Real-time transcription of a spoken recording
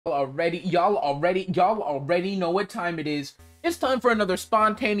Y'all already know what time it is. It's time for another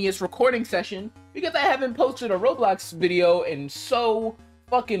spontaneous recording session because I haven't posted a Roblox video in so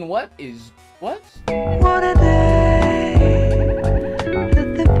fucking what? What? What a day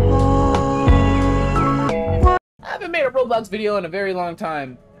that they pour. I haven't made a Roblox video in a very long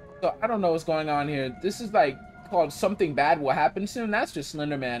time, so I don't know what's going on here. This is like called Something Bad Will Happen Soon. That's just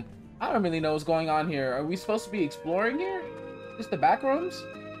Slender Man. I don't really know what's going on here. Are we supposed to be exploring here? Just the back rooms?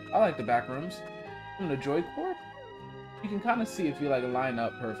 I like the back rooms. From the Joy Corp? You can kind of see if you like line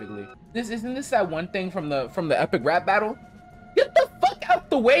up perfectly. Isn't this that one thing from the epic rap battle? Get the fuck out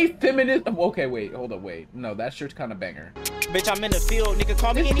the way, feminist. Okay, wait, hold up, wait. No, that shirt's kind of banger. Bitch, I'm in the field, nigga.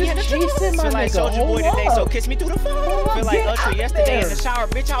 Call me Indiana Jones. Feel like Soldier Boy today, so kiss me through the phone. Feel like Usher yesterday in the shower,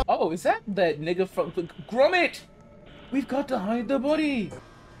 bitch. Oh, is that nigga from Gromit? We've got to hide the body.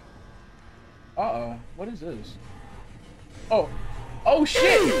 Uh-oh, what is this? Oh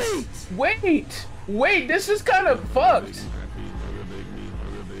shit! Wait, this is kind of fucked.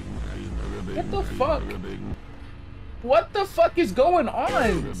 What the fuck? What the fuck is going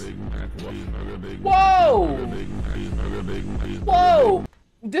on? Whoa!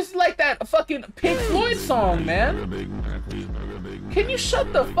 This is like that fucking Pink Floyd song, man. Can you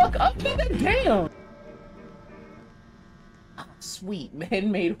shut the fuck up, nigga? Damn. Sweet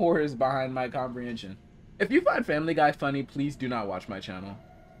man-made horrors behind my comprehension. If you find Family Guy funny, please do not watch my channel.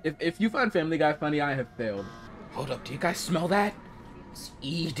 If you find Family Guy funny, I have failed. Hold up, do you guys smell that? It's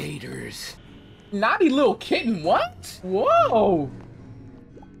E-daters. Naughty little kitten, what? Whoa!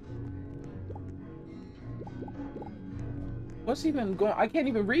 What's even going? I can't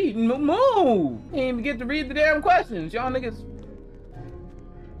even read. Move! Can't even get to read the damn questions. Y'all niggas.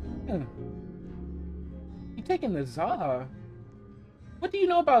 You taking the Zah? What do you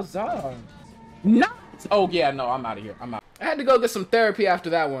know about Zah? Not. Oh yeah, no, I'm out of here. I'm out. I had to go get some therapy after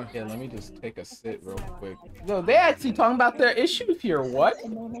that one. Yeah, let me just take a sit real quick. Yo, they actually talking about their issues here. What?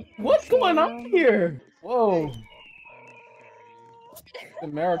 What's going on here? Whoa.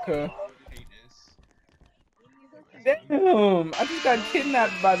 America. Damn, I just got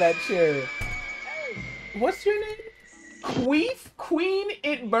kidnapped by that chair. What's your name? Queen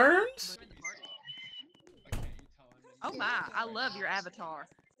It Burns? Oh my, I love your avatar.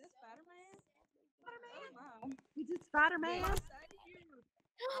 You did Spider-Man?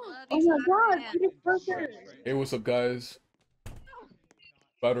 Oh my god, you did perfect. Hey, what's up, guys?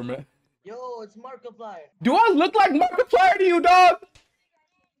 Spider-Man. Yo, it's Markiplier. Do I look like Markiplier to you, dog?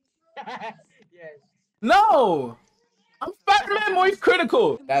 Yes. No! I'm Spider-Man Moist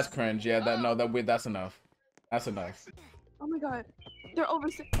Critical! That's cringe, yeah, that's enough. That's enough. Oh my god, they're over.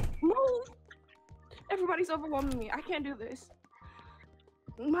 Move! Everybody's overwhelming me. I can't do this.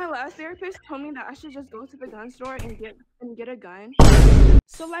 My last therapist told me that I should just go to the gun store and get a gun.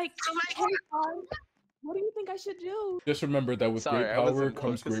 So like, what do you think I should do? Just remember that with great power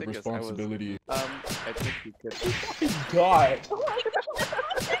comes great responsibility. I think you could. God.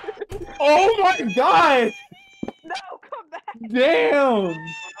 Oh my god! No, come back! Damn!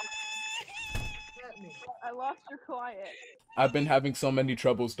 I lost your quiet. I've been having so many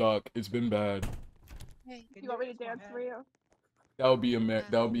troubles, Doc. It's been bad. Hey, you want me to dance for you? That would be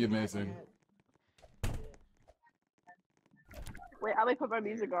amazing. Wait, I'll put my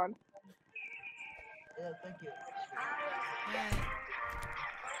music on. Yeah, thank you.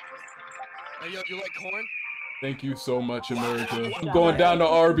 Hey, yo, you like corn? Thank you so much, America. I'm going down to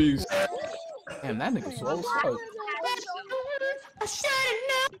Arby's. Damn, that nigga slow as fuck.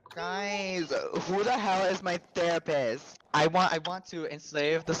 Guys, who the hell is my therapist? I want to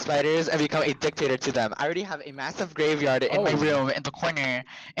enslave the spiders and become a dictator to them. I already have a massive graveyard in my room in the corner,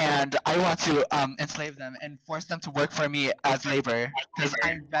 and I want to enslave them and force them to work for me as labor, because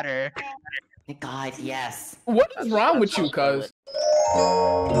I'm better. God, yes. What is wrong with you, cuz?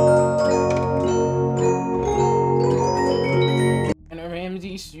 In a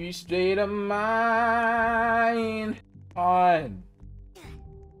Ramsey Street state of mind. On.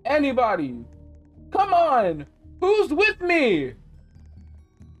 Anybody? Come on! Who's with me?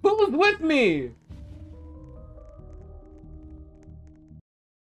 Who's with me?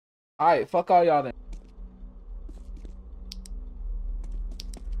 Alright, fuck all y'all then.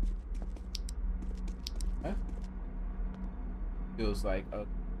 Huh? Feels like a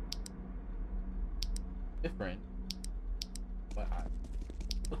different what I'm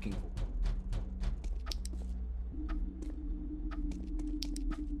looking for.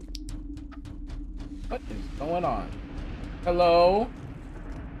 What is going on? Hello?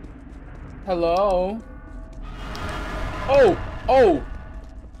 Hello? Oh!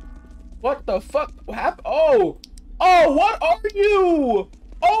 What the fuck happened? Oh, what are you?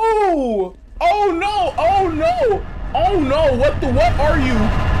 Oh no! Oh no, what are you?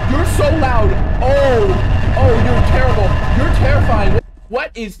 You're so loud. Oh, you're terrible. You're terrifying.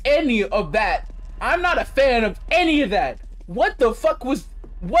 What is any of that? I'm not a fan of any of that. What the fuck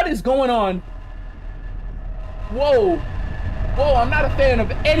what is going on? Whoa, I'm not a fan of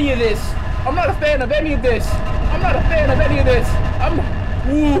any of this. I'm not a fan of any of this. I'm not a fan of any of this.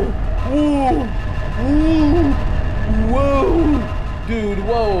 Whoa. Dude,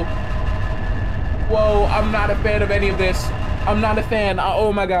 whoa, I'm not a fan of any of this. I'm not a fan.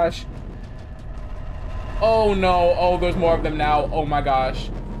 Oh my gosh. Oh no, oh, there's more of them now. Oh my gosh.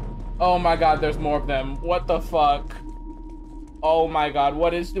 Oh my god, there's more of them. What the fuck? Oh my god,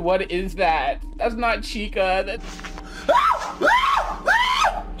 what is that? That's not Chica. That's...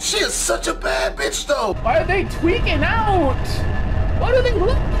 She is such a bad bitch though. Why are they tweaking out? Why do they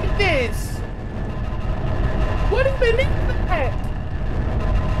look like this? What even is that?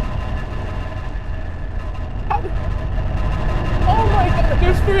 Oh my god,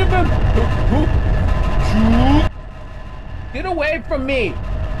 there's 3 of them. Get away from me.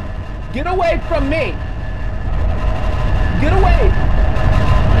 Get away from me. Get away.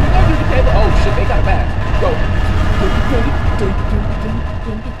 Oh shit, they got back. Go.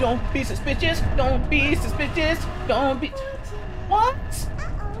 Don't be suspicious. Don't be suspicious. Don't be. What?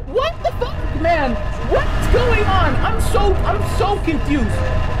 What the fuck, man? What's going on? I'm so confused.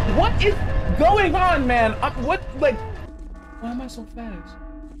 What is going on, man? Why am I so fast?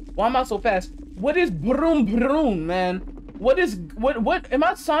 Why am I so fast? What is broom broom, man? What am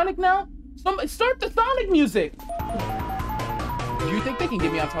I Sonic now? Start the Sonic music. Do you think they can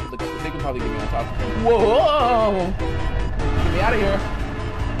get me on top of they can probably get me on top. Whoa! Get me out of here.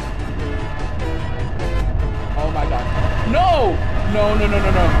 Oh my god. No! No!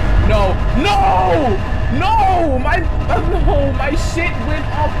 My shit went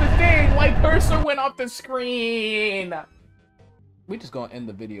off the thing. My cursor went off the screen. We just gonna end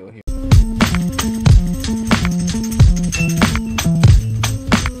the video here.